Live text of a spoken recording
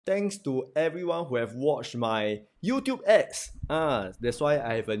Thanks to everyone who have watched my YouTube ads. That's why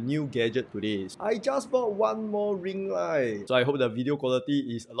I have a new gadget today. I just bought one more ring light. So I hope the video quality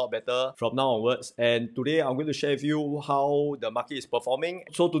is a lot better from now onwards. And today I'm going to share with you how the market is performing.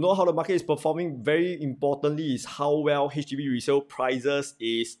 So to know how the market is performing, very importantly is how well HDB resale prices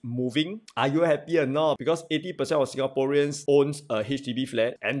is moving. Are you happy or not? Because 80% of Singaporeans owns a HDB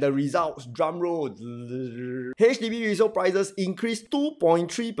flat. And the results, drum roll. HDB resale prices increased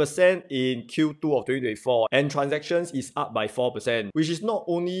 2.3% in Q2 of 2024. And transactions is up by 4%, which is not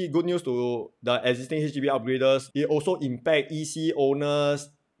only good news to the existing HDB upgraders, it also impacts EC owners,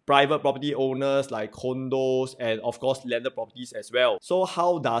 private property owners like condos, and of course landed properties as well. So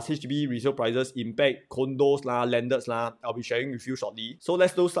how does HDB resale prices impact condos lah, landeds lah? I'll be sharing with you shortly. So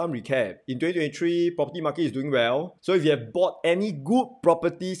let's do some recap. In 2023, property market is doing well. So if you have bought any good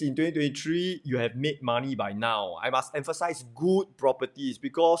properties in 2023, you have made money by now. I must emphasize good properties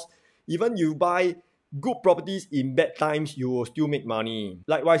because even you buy good properties in bad times, you will still make money.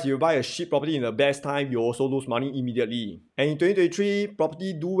 Likewise, if you buy a shit property in the best time, you also lose money immediately. And in 2023,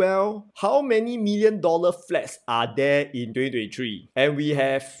 property do well. How many $1 million flats are there in 2023? And we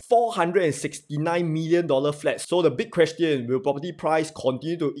have $469 million flats. So the big question, will property price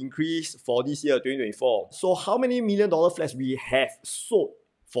continue to increase for this year, 2024? So how many $1 million flats we have sold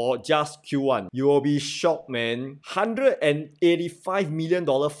for just Q1? You will be shocked, man. $185 million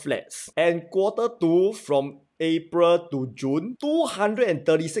flats. And Q2 from April to June,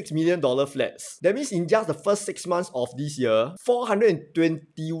 $236 million flats. That means in just the first 6 months of this year,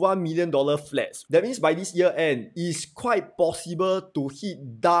 $421 million flats. That means by this year end, it's quite possible to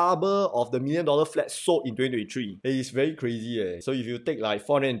hit double of the $1 million flats sold in 2023. It is very crazy. So if you take like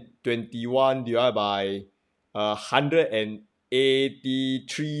 421 divided by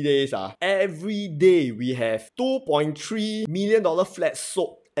 183 days, every day we have $2.3 million flats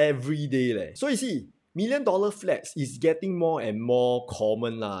sold every day. So you see, $1 million flats is getting more and more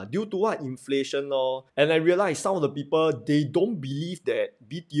common due to what? Inflation lor. And I realize some of the people, they don't believe that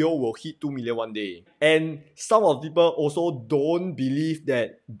BTO will hit 2 million one day. And some of the people also don't believe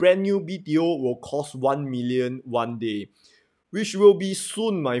that brand new BTO will cost 1 million one day, which will be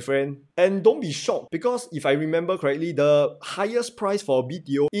soon, my friend. And don't be shocked, because if I remember correctly, the highest price for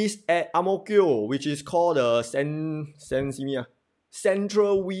BTO is at Ang Mo Kio, which is called the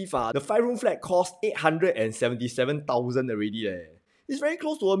Central Weave. The 5-room flat costs 877,000 already. It's very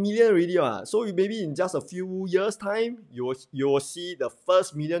close to 1 million already. So maybe in just a few years' time, you will see the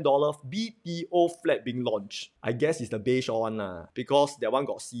first $1 million BTO flat being launched. I guess it's the Bayshore one, because that one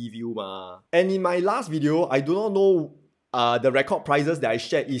got sea view. And in my last video, I do not know the record prices that I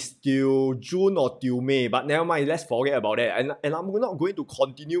shared is till June or till May, but never mind, let's forget about that. And I'm not going to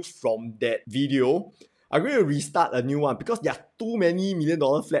continue from that video. I'm going to restart a new one because there are too many $1 million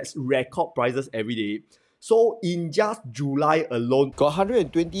flats record prices every day. So in just July alone, got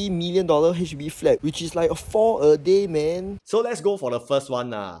 $120 million HDB flat, which is like a 4 a day, man. So let's go for the first one.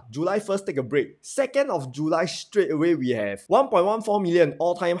 July 1st, take a break. 2nd of July, straight away, we have 1.14 million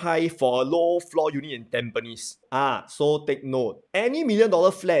all-time high for a low floor unit in Tampines. So take note. Any $1 million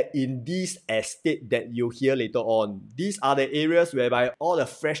flat in this estate that you hear later on, these are the areas whereby all the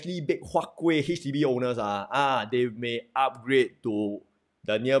freshly baked huat kueh HDB owners they may upgrade to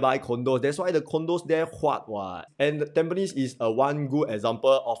the nearby condos. That's why the condos there huat what. And the Tampines is one good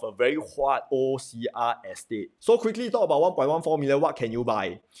example of a very huat OCR estate. So quickly talk about 1.14 million. What can you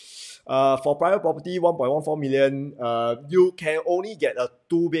buy? For private property, 1.14 million, you can only get a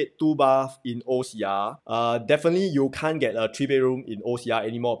 2-bed, 2-bath in OCR. Definitely you can't get a 3-bedroom in OCR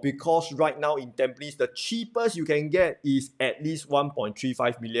anymore, because right now in Tampines, the cheapest you can get is at least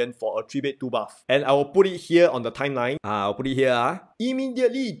 1.35 million for a 3-bed, 2-bath. And I will put it here on the timeline. I'll put it here.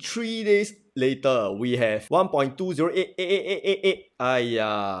 Immediately 3 days later, we have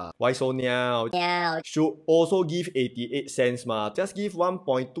 1.2088888. Why so now? Should also give 88 cents Just give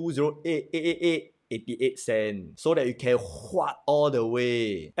 1.2088888 cents so that you can huat all the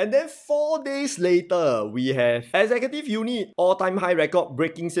way. And then 4 days later, we have executive unit all-time high record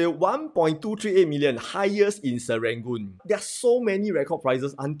breaking sale 1.238 million, highest in Serangoon. There are so many record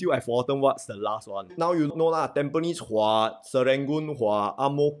prices until I've forgotten what's the last one. Now you know Tampines huat, Serangoon huat,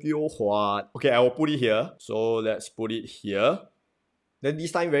 Ang Mo Kio huat. Okay, I will put it here. So let's put it here. Then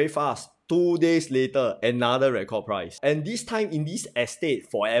this time very fast. 2 days later, another record price. And this time in this estate,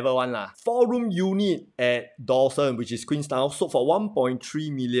 forever one 4-room unit at Dawson, which is Queenstown, sold for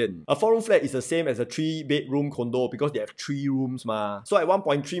 1.3 million. A 4-room flat is the same as a 3-bedroom condo because they have 3 rooms So at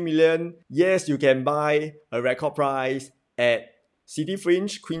 1.3 million, yes, you can buy a record price at City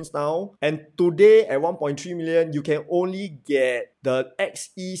Fringe, Queenstown. And today at 1.3 million, you can only get the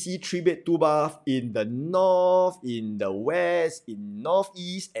XEC 3-bed 2-bath in the north, in the west, in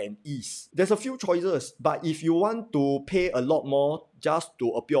northeast, and east. There's a few choices, but if you want to pay a lot more just to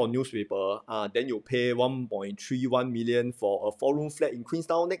appear on newspaper, then you pay 1.31 million for a 4-room flat in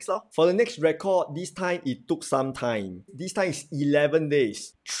Queenstown next. For the next record, this time it took some time. This time is 11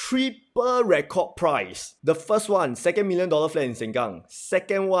 days. Triple record price. The first one, $2 million flat in Sengkang.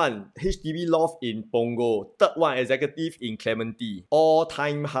 Second one, HDB loft in Punggol. Third one, executive in Clementi. All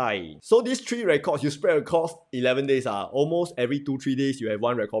time high. So these 3 records, you spread across 11 days. Almost every 2-3 days, you have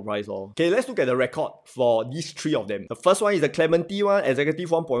one record price. Okay, let's look at the record for these 3 of them. The first one is the Clementi one, executive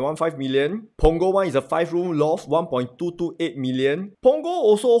 1.15 million. Punggol one is a 5-room loft, 1.228 million. Punggol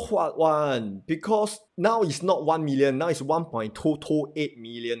also hot one because now it's not 1 million, now it's 1.228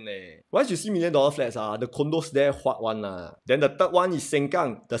 million. Once you see $1 million flats, the condos there hot one. Then the third one is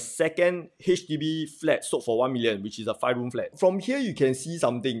Sengkang, the second HDB flat sold for 1 million, which is a 5-room flat. From here you can see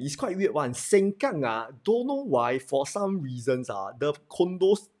something, it's quite weird one. Sengkang, don't know why, for some reasons, the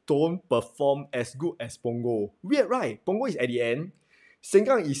condos don't perform as good as Punggol. Weird, right? Punggol is at the end.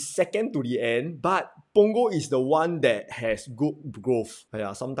 Sengkang is second to the end, but Punggol is the one that has good growth.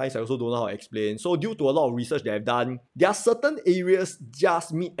 Sometimes I also don't know how to explain. So due to a lot of research that I've done, there are certain areas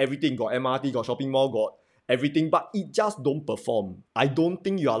just meet everything. Got MRT, got shopping mall, got everything, but it just don't perform. I don't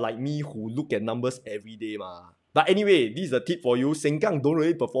think you are like me who look at numbers every day. But anyway, this is a tip for you. Sengkang don't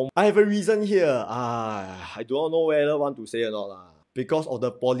really perform. I have a reason here. I don't know whether I want to say or not. Because of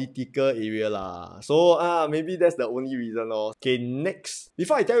the political area So maybe that's the only reason Okay, next.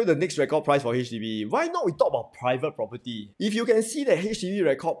 Before I tell you the next record price for HDB, why not we talk about private property? If you can see that HDB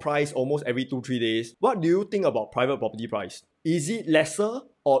record price almost every 2-3 days, what do you think about private property price? Is it lesser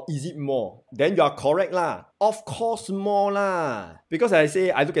or is it more? Then you are correct Of course more Because as I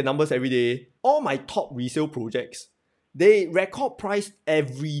say, I look at numbers every day. All my top resale projects, they record price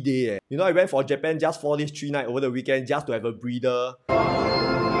every day. You know, I went for Japan just 4 days, 3 nights over the weekend just to have a breather.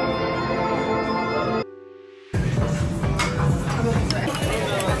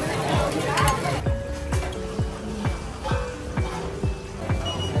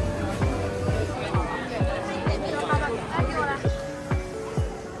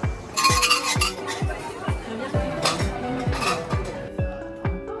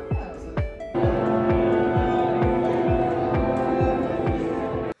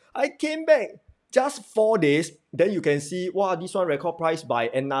 I came back just 4 days, then you can see, wow, this one record price by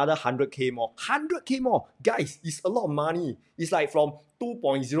another 100k more. 100k more! Guys, it's a lot of money. It's like from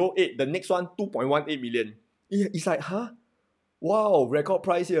 2.08, the next one 2.18 million. It's like, wow, record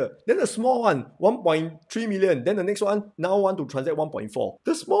price here. Then the small one, 1.3 million. Then the next one, now want to transact 1.4.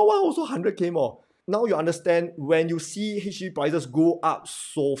 The small one also 100k more. Now you understand, when you see HDB prices go up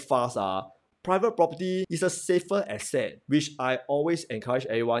so fast, private property is a safer asset, which I always encourage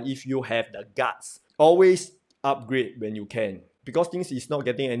everyone, if you have the guts, always upgrade when you can. Because things is not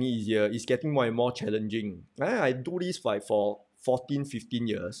getting any easier, it's getting more and more challenging. I do this for 14-15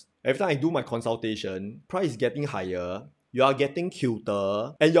 years. Every time I do my consultation, price is getting higher, you are getting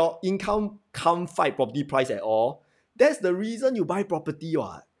cuter, and your income can't fight property price at all. That's the reason you buy property.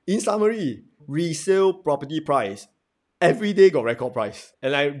 In summary, resale property price every day got record price.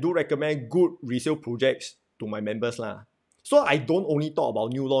 And I do recommend good resale projects to my members. So I don't only talk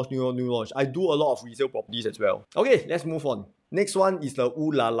about new launch. I do a lot of resale properties as well. Okay, let's move on. Next one is the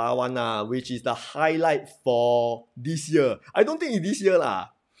ooh la la one, which is the highlight for this year. I don't think it's this year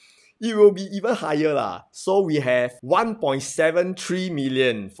it will be even higher So we have 1.73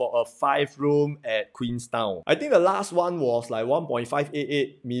 million for a 5-room at Queenstown. I think the last one was like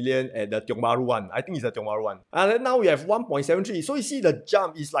 1.588 million at the Tiong Bahru one. I think it's the Tiong Bahru one. And then now we have 1.73. So you see the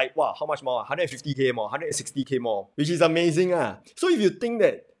jump is like, wow, how much more? 150k more, 160k more, which is amazing. So if you think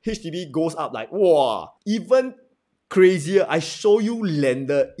that HDB goes up like, wow, even crazier, I show you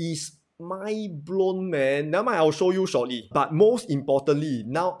landed is mind blown, man. Never mind, I'll show you shortly. But most importantly,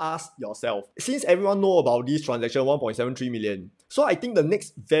 now ask yourself, since everyone know about this transaction, 1.73 million. So I think the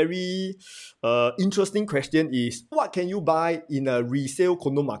next very interesting question is, what can you buy in a resale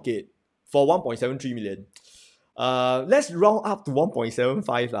condo market for 1.73 million? Let's round up to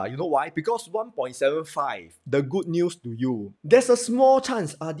 1.75 You know why? Because 1.75, the good news to you, there's a small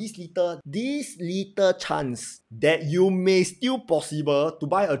chance, this little chance that you may still possible to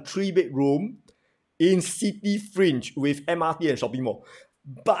buy a 3-bedroom in city fringe with MRT and shopping mall.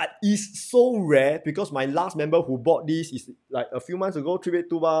 But it's so rare because my last member who bought this is like a few months ago, 3-bed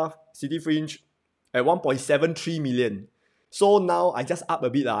 2-bath, city fringe at 1.73 million. So now I just up a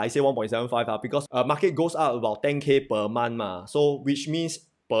bit I say 1.75 because market goes up about 10k per month So which means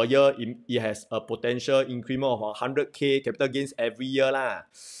per year, it has a potential increment of 100k capital gains every year lah.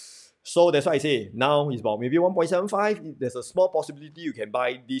 So that's why I say now it's about maybe 1.75. There's a small possibility you can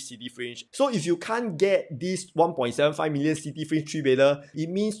buy this city fringe. So if you can't get this 1.75 million city fringe 3-bedder, it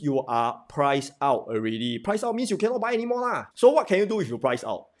means you are priced out already. Priced out means you cannot buy anymore lah. So what can you do if you price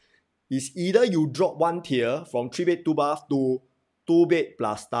out? It's either you drop one tier from 3-bed 2-bath to 2-bed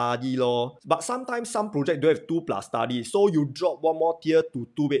plus study lor. But sometimes some projects don't have 2 plus study, so you drop one more tier to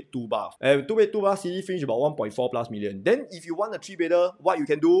 2-bed 2-bath. And 2-bed 2-bath city fringe about 1.4 plus million. Then if you want a 3-bedder, what you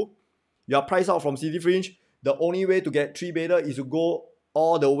can do? You are priced out from city fringe. The only way to get 3-bedder is to go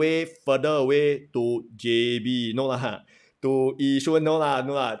all the way further away to JB. No lah. To Yishun, no lah.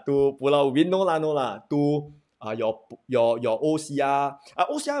 To Pulau Ubin, no lah. To your OCR.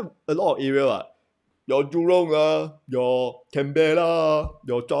 OCR a lot of area. Your Jurong lah, your Canberra,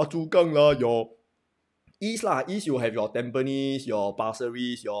 your Choa Chu Kang lah, your East lah. East you have your Tampines, your Pasir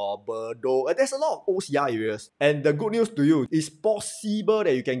Ris, your Bedok. There's a lot of OCR areas. And the good news to you, it's possible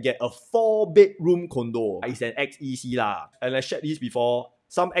that you can get a 4-bedroom condo. It's an XEC lah. And I shared this before.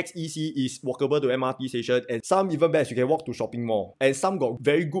 Some XEC is walkable to MRT station, and some even best, you can walk to shopping mall. And some got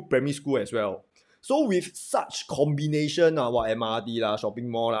very good primary school as well. So with such combination, MRT lah, shopping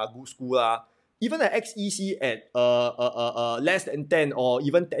mall lah, good school lah, even an XEC at less than 10 or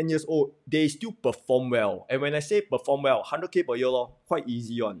even 10 years old, they still perform well. And when I say perform well, 100k per year lor, quite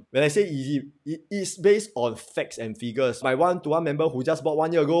easy one. When I say easy, it is based on facts and figures. My one-to-one member who just bought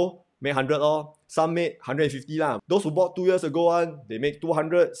 1 year ago, made 100 lor. Some made 150 lah. Those who bought 2 years ago, they make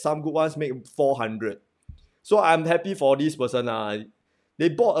 200. Some good ones make 400. So I'm happy for this person. They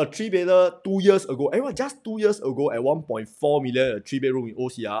bought a 3-bedder 2 years ago. Everyone, just 2 years ago at 1.4 million, a 3-bedroom in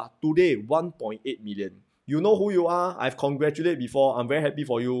OCR. Today, 1.8 million. You know who you are. I've congratulated before. I'm very happy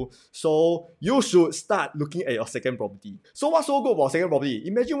for you. So you should start looking at your second property. So what's so good about second property?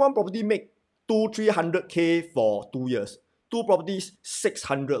 Imagine one property make 200-300k for 2 years. 2 properties,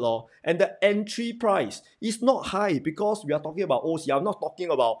 600 lor. And the entry price is not high because we are talking about OCR. I'm not talking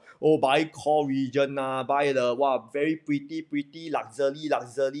about, buy core region, buy the very pretty,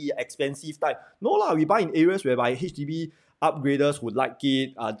 luxury, expensive type. No lah, we buy in areas whereby HDB upgraders would like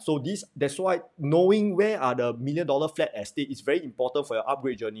it. So that's why knowing where are the $1 million flat estate is very important for your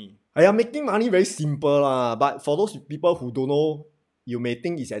upgrade journey. I am making money very simple lah, but for those people who don't know, you may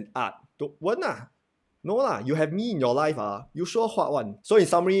think it's an art. No lah, you have me in your life, you sure what one. So in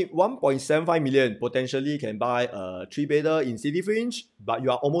summary, 1.75 million potentially can buy a 3-bedder in city fringe, but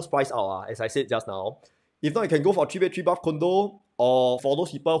you are almost priced out, as I said just now. If not, you can go for 3-bed 3-bath condo, or for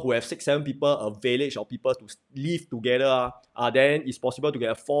those people who have 6-7 people, a village of people to live together, then it's possible to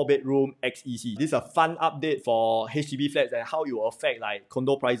get a 4-bedroom XEC. This is a fun update for HDB flats and how it will affect like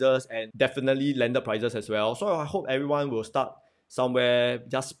condo prices and definitely landed prices as well. So I hope everyone will start somewhere,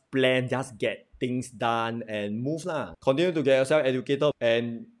 just plan, just get things done and move lah. Continue to get yourself educated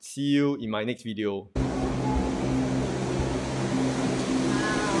and see you in my next video.